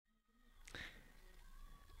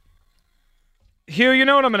Hugh, you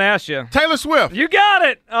know what I'm going to ask you. Taylor Swift. You got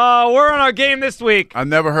it. We're on our game this week. I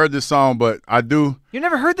never heard this song, but I do. You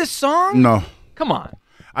never heard this song? No. Come on.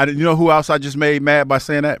 You know who else I just made mad by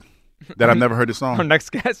saying that? That I've never heard this song? Our next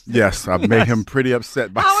guest? Yes, I've made him pretty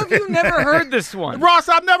upset by How saying have you never heard this one? Ross,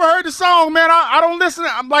 I've never heard the song, man. I don't listen.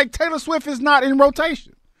 I'm like, Taylor Swift is not in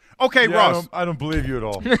rotation. Okay, yeah, Ross. I don't believe you at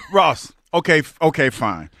all. Ross, okay,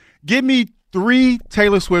 fine. Give me 3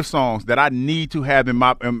 Taylor Swift songs that I need to have in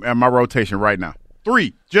my rotation right now.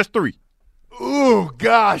 3, just 3. Oh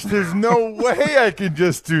gosh, there's no way I can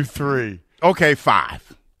just do 3. Okay,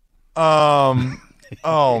 5.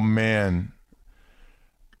 Oh man,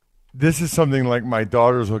 this is something like my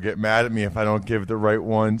daughters will get mad at me if I don't give the right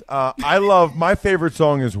ones. My favorite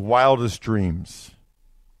song is "Wildest Dreams."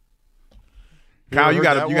 Kyle, you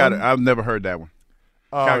got it. I've never heard that one.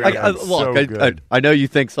 I know you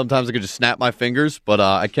think sometimes I could just snap my fingers, but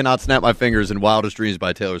I cannot snap my fingers in "Wildest Dreams"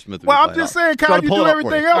 by Taylor Smith. Well, I'm just saying, Kyle, you do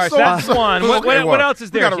everything else. All right, so that's one. What else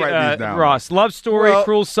is there, Ross? Love Story,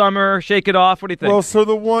 Cruel Summer, Shake It Off. What do you think? Well, so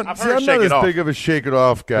the one, I'm not as big of a Shake It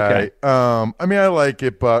Off guy. Okay. I mean, I like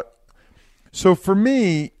it, but so for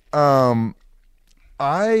me, I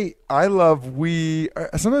love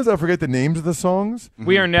sometimes I forget the names of the songs.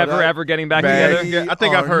 We are never ever getting back together. I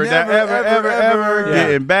think I've heard that. Ever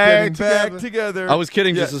getting back together. I was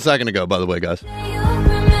kidding just a second ago, by the way, guys.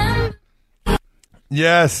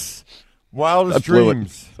 Yes, Wildest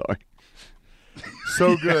Dreams. Sorry.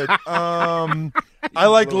 So good. I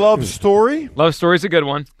like Love Story. Love Story's a good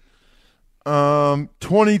one.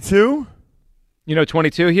 22. You know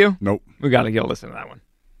 22, Hugh? Nope. We got to go listen to that one.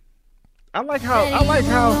 I like how.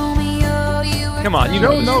 Come on, you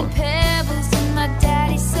know. No.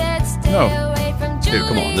 Dude,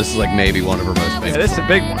 come on. This is like maybe one of her most famous. Yeah, this is a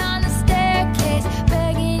big one.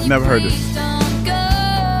 Never heard this.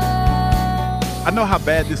 I know how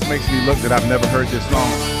bad this makes me look that I've never heard this song,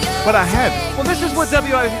 but I haven't. Well, this is what WIP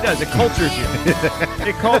does. It cultures you.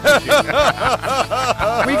 It cultures you.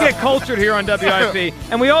 We get cultured here on WIP.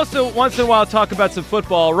 And we also, once in a while, talk about some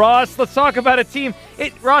football. Ross, let's talk about a team.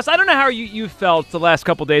 Ross, I don't know how you felt the last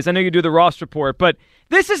couple days. I know you do the Ross Report, but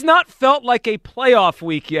this has not felt like a playoff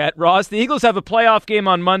week yet, Ross. The Eagles have a playoff game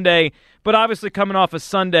on Monday, but obviously coming off a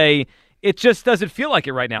Sunday, it just doesn't feel like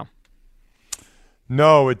it right now.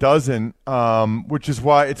 No, it doesn't, which is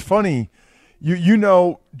why it's funny. You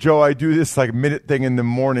know, Joe, I do this like minute thing in the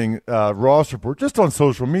morning, Ross Report, just on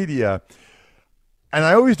social media, and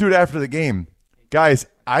I always do it after the game. Guys,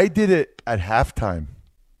 I did it at halftime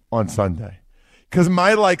on Sunday because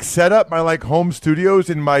my setup, my home studio's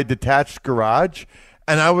in my detached garage,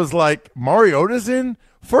 and I was like, Mariota's in?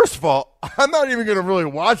 First of all, I'm not even going to really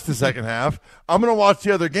watch the second half. I'm going to watch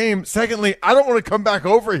the other game. Secondly, I don't want to come back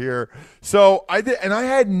over here. So I did, and I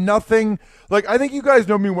had nothing. I think you guys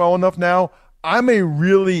know me well enough now. I'm a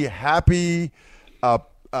really happy,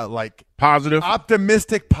 positive,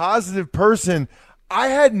 optimistic, positive person. I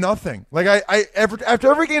had nothing.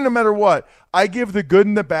 After every game, no matter what, I give the good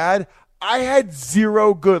and the bad. I had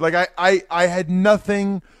zero good. I had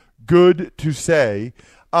nothing good to say.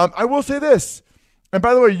 I will say this. And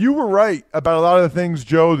by the way, you were right about a lot of the things,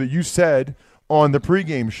 Joe, that you said on the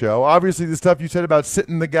pregame show. Obviously, the stuff you said about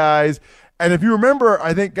sitting the guys. And if you remember,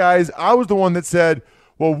 I think, guys, I was the one that said,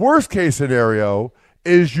 well, worst case scenario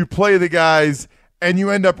is you play the guys and you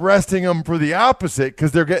end up resting them for the opposite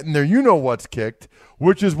because they're getting their you-know-what's kicked,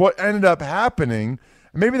 which is what ended up happening.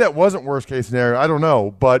 Maybe that wasn't worst case scenario. I don't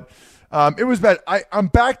know. But it was bad. I'm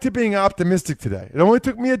back to being optimistic today. It only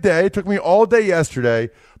took me a day. It took me all day yesterday.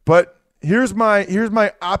 But here's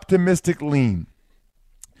my optimistic lean.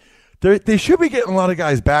 They should be getting a lot of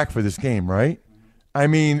guys back for this game, right? I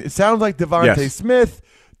mean, it sounds like Devontae Smith,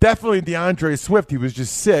 definitely DeAndre Swift. He was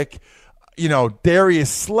just sick. Darius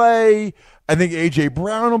Slay. I think A.J.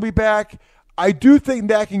 Brown will be back. I do think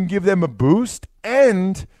that can give them a boost.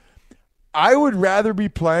 And I would rather be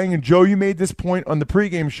playing, and Joe, you made this point on the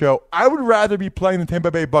pregame show, I would rather be playing the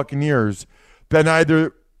Tampa Bay Buccaneers than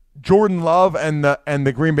either Jordan Love and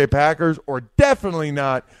the Green Bay Packers, or definitely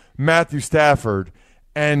not Matthew Stafford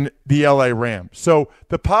and the LA Rams. So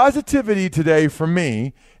the positivity today for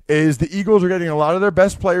me is the Eagles are getting a lot of their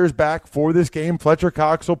best players back for this game. Fletcher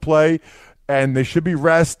Cox will play, and they should be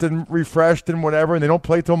rested and refreshed and whatever, and they don't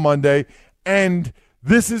play till Monday. And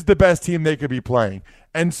this is the best team they could be playing.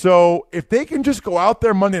 And so if they can just go out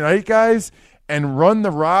there Monday night, guys, and run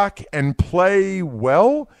the rock and play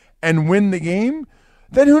well and win the game,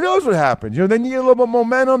 then who knows what happens? Then you get a little bit of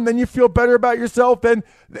momentum, then you feel better about yourself, then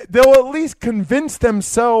they'll at least convince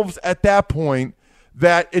themselves at that point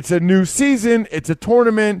that it's a new season, it's a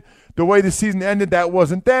tournament, the way the season ended, that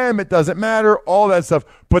wasn't them. It doesn't matter, all that stuff.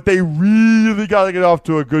 But they really got to get off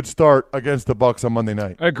to a good start against the Bucs on Monday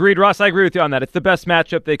night. Agreed, Ross. I agree with you on that. It's the best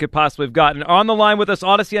matchup they could possibly have gotten. On the line with us,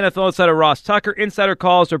 Odyssey NFL insider Ross Tucker. Insider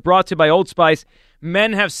calls are brought to you by Old Spice.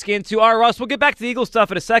 Men have skin too. All right, Ross, we'll get back to the Eagles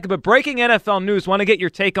stuff in a second, but breaking NFL news, want to get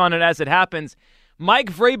your take on it as it happens.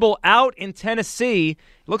 Mike Vrabel out in Tennessee.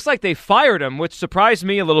 Looks like they fired him, which surprised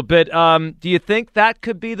me a little bit. Do you think that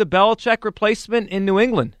could be the Belichick replacement in New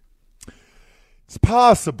England? It's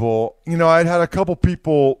possible. I'd had a couple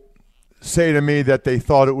people say to me that they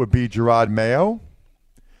thought it would be Gerard Mayo.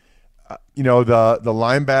 The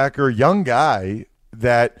linebacker, young guy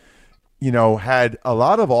that had a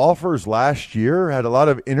lot of offers last year, had a lot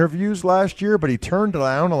of interviews last year, but he turned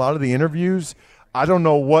down a lot of the interviews. I don't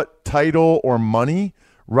know what title or money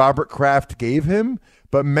Robert Kraft gave him,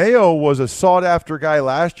 but Mayo was a sought-after guy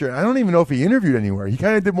last year. I don't even know if he interviewed anywhere. He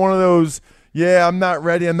kind of did one of those, I'm not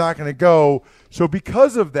ready, I'm not going to go. So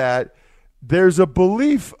because of that, there's a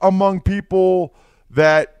belief among people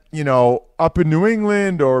that, up in New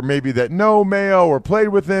England or maybe that know Mayo or played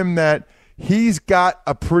with him that he's got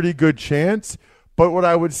a pretty good chance. But what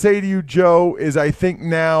I would say to you, Joe, is I think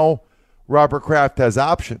now Robert Kraft has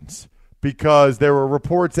options because there were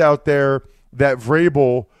reports out there that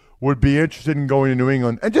Vrabel would be interested in going to New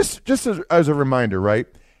England. And just as a reminder, right,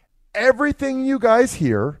 everything you guys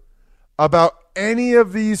hear about any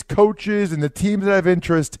of these coaches and the teams that have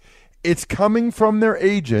interest, it's coming from their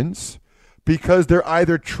agents because they're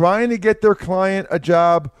either trying to get their client a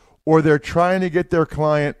job or they're trying to get their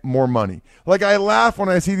client more money. Like I laugh when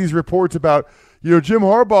I see these reports about, Jim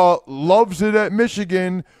Harbaugh loves it at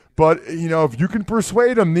Michigan, but, if you can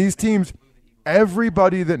persuade him, these teams,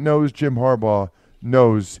 everybody that knows Jim Harbaugh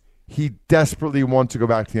knows he desperately wants to go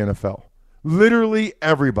back to the NFL. Literally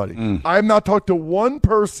everybody. I've not talked to one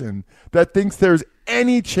person that thinks there's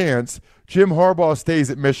any chance Jim Harbaugh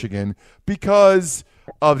stays at Michigan because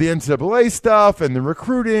of the NCAA stuff and the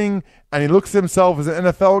recruiting, and he looks at himself as an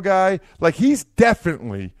NFL guy. Like, he's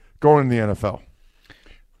definitely going to the NFL.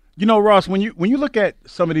 Ross, when you look at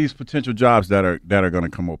some of these potential jobs that are going to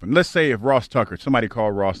come open, let's say if Ross Tucker, somebody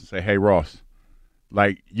called Ross and say, hey, Ross,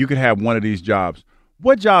 like, you could have one of these jobs.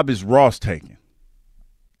 What job is Ross taking?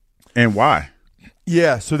 And why?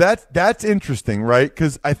 Yeah, so that's interesting, right?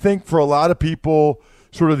 Because I think for a lot of people,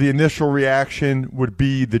 sort of the initial reaction would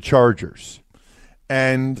be the Chargers.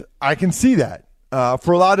 And I can see that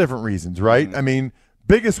for a lot of different reasons, right? I mean,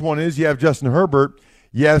 biggest one is you have Justin Herbert.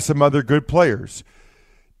 You have some other good players.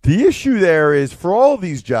 The issue there is for all of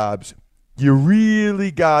these jobs, you really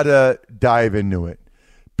got to dive into it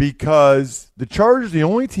because the Chargers are the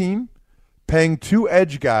only team paying two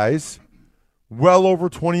edge guys well over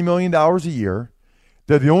 $20 million a year.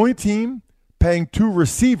 They're the only team paying two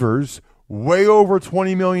receivers way over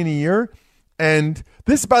 $20 million a year. And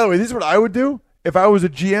this, by the way, this is what I would do if I was a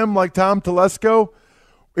GM like Tom Telesco.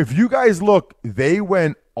 If you guys look, they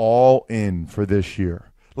went all in for this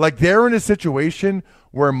year. Like they're in a situation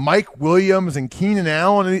where Mike Williams and Keenan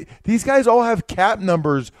Allen, these guys all have cap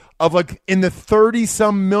numbers of like in the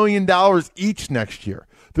 $30-some million each next year.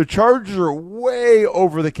 The Chargers are way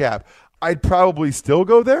over the cap. I'd probably still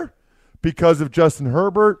go there because of Justin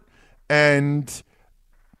Herbert, and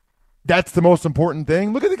that's the most important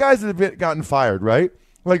thing. Look at the guys that have gotten fired, right?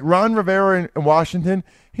 Like Ron Rivera in Washington,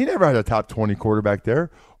 he never had a top 20 quarterback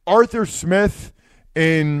there. Arthur Smith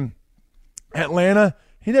in Atlanta,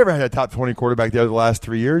 he never had a top 20 quarterback there the last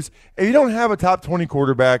 3 years. If you don't have a top 20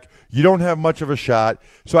 quarterback, you don't have much of a shot.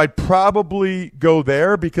 So I'd probably go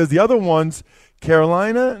there because the other ones,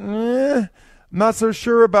 Carolina, not so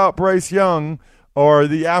sure about Bryce Young or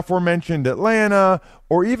the aforementioned Atlanta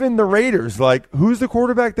or even the Raiders. Like, who's the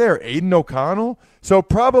quarterback there? Aiden O'Connell? So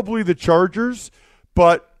probably the Chargers.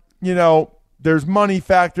 But, there's money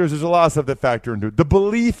factors. There's a lot of stuff that factor into it. The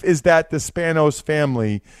belief is that the Spanos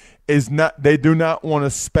family they do not want to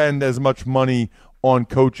spend as much money on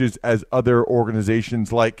coaches as other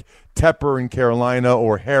organizations like Tepper in Carolina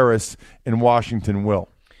or Harris in Washington will.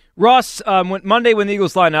 Ross, Monday when the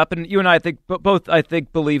Eagles line up, and you and I both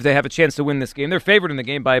believe they have a chance to win this game. They're favored in the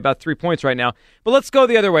game by about 3 points right now. But let's go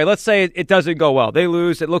the other way. Let's say it doesn't go well. They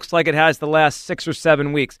lose. It looks like it has the last 6 or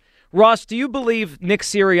 7 weeks. Ross, do you believe Nick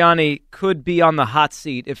Sirianni could be on the hot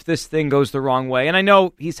seat if this thing goes the wrong way? And I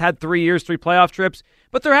know he's had 3 years, 3 playoff trips,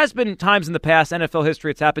 but there has been times in the past, NFL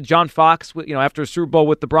history, it's happened. John Fox, after a Super Bowl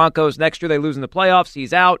with the Broncos, next year they lose in the playoffs,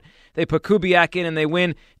 he's out. They put Kubiak in and they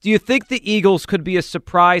win. Do you think the Eagles could be a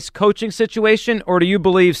surprise coaching situation, or do you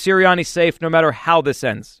believe Sirianni's safe no matter how this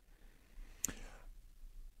ends?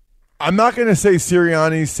 I'm not going to say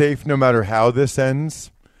Sirianni's safe no matter how this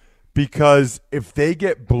ends, because if they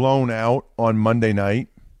get blown out on Monday night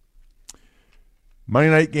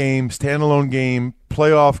game, standalone game,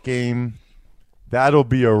 playoff game, that'll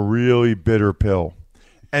be a really bitter pill.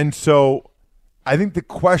 And so I think the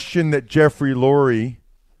question that Jeffrey Lurie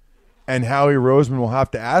and Howie Roseman will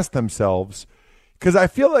have to ask themselves, because I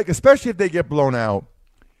feel like, especially if they get blown out,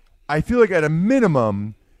 I feel like at a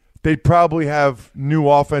minimum they'd probably have new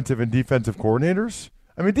offensive and defensive coordinators.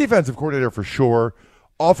 I mean, defensive coordinator for sure.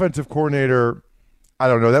 Offensive coordinator, I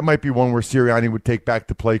don't know. That might be one where Sirianni would take back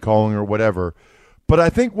the play calling or whatever. But I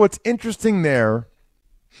think what's interesting there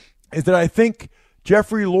is that I think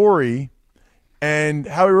Jeffrey Lurie and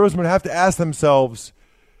Howie Roseman have to ask themselves,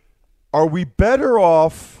 are we better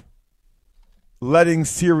off letting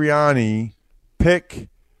Sirianni pick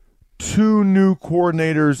two new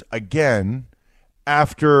coordinators again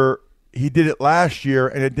after he did it last year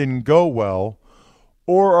and it didn't go well?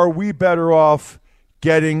 Or are we better off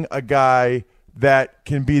getting a guy that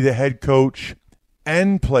can be the head coach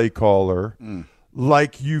and play caller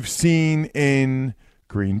like you've seen in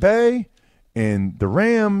Green Bay, in the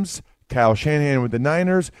Rams, Kyle Shanahan with the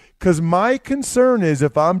Niners? Because my concern is,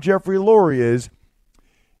 if I'm Jeffrey Lurie, is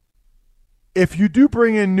if you do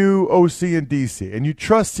bring in new OC and DC and you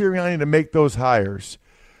trust Sirianni to make those hires,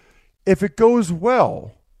 if it goes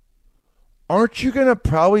well, aren't you going to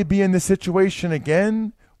probably be in the situation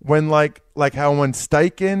again when like how when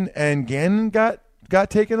Steichen and Gannon got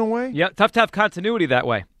taken away? Yeah, tough to have continuity that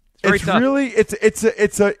way. It's very tough. Really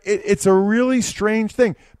it's a really strange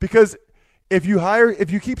thing, because if you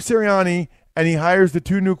keep Sirianni and he hires the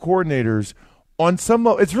two new coordinators on some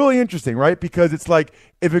level, it's really interesting, right? Because it's like,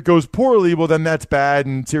 if it goes poorly, well, then that's bad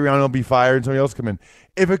and Sirianni will be fired and somebody else come in.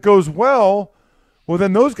 If it goes well,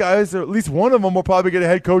 then those guys, or at least one of them, will probably get a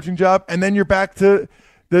head coaching job, and then you're back to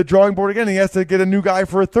the drawing board again. He has to get a new guy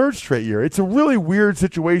for a third straight year. It's a really weird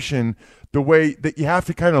situation, the way that you have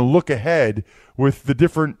to kind of look ahead with the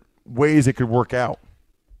different ways it could work out.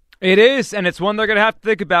 It is, and it's one they're going to have to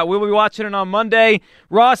think about. We'll be watching it on Monday.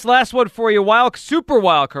 Ross, last one for you. Super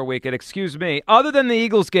wildcard weekend, excuse me. Other than the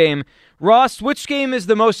Eagles game, Ross, which game is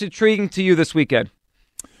the most intriguing to you this weekend?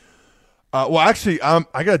 Well, actually,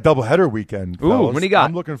 I got a doubleheader weekend. Fellas. Ooh, what do you got?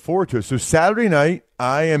 I'm looking forward to it. So Saturday night,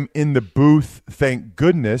 I am in the booth, thank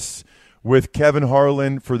goodness, with Kevin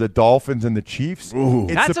Harlan for the Dolphins and the Chiefs. Ooh.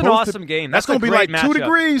 That's an awesome game. That's going to be like matchup. 2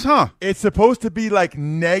 degrees, huh? It's supposed to be like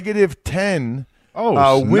 -10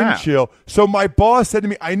 snap. wind chill. So my boss said to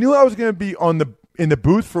me, I knew I was going to be in the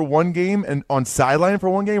booth for one game and on sideline for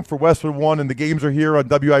one game for Westwood One, and the games are here on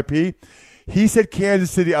WIP. He said Kansas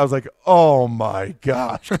City. I was like, oh, my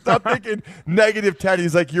gosh. I'm thinking -10.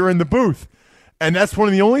 He's like, you're in the booth. And that's one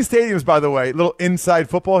of the only stadiums, by the way, little inside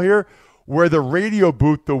football here, where the radio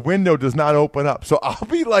booth, the window does not open up. So I'll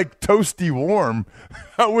be like toasty warm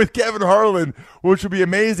with Kevin Harlan, which will be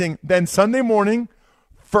amazing. Then Sunday morning,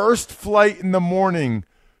 first flight in the morning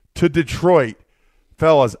to Detroit.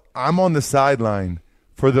 Fellas, I'm on the sideline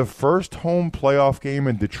for the first home playoff game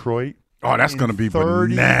in Detroit. Oh, that's going to be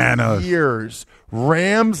 30 bananas. years.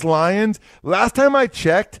 Rams, Lions. Last time I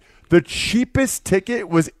checked, the cheapest ticket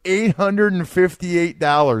was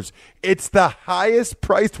 $858. It's the highest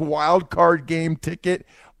priced wild card game ticket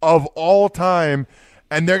of all time,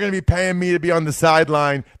 and they're going to be paying me to be on the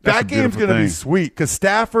sideline. That game's going to be sweet, because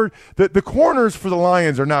Stafford, the corners for the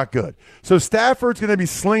Lions are not good. So Stafford's going to be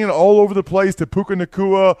slinging all over the place to Puka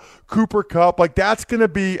Nacua, Cooper Kupp. Like, that's going to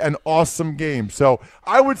be an awesome game. So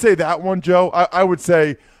I would say that one, Joe. I would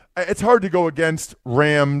say it's hard to go against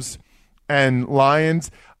Rams and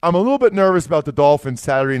Lions. I'm a little bit nervous about the Dolphins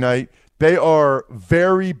Saturday night. They are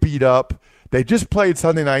very beat up. They just played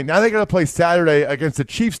Sunday night. Now they got to play Saturday against a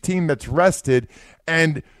Chiefs team that's rested.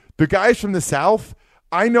 And the guys from the South,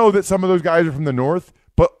 I know that some of those guys are from the North,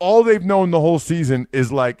 but all they've known the whole season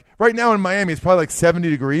is, like, right now in Miami, it's probably like 70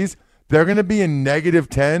 degrees. They're going to be in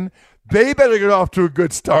 -10. They better get off to a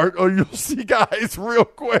good start, or you'll see guys real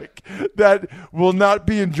quick that will not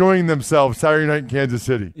be enjoying themselves Saturday night in Kansas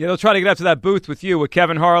City. Yeah, they'll try to get up to that booth with you, with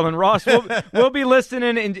Kevin Harlan. Ross, we'll be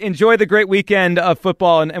listening and enjoy the great weekend of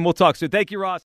football, and we'll talk soon. Thank you, Ross.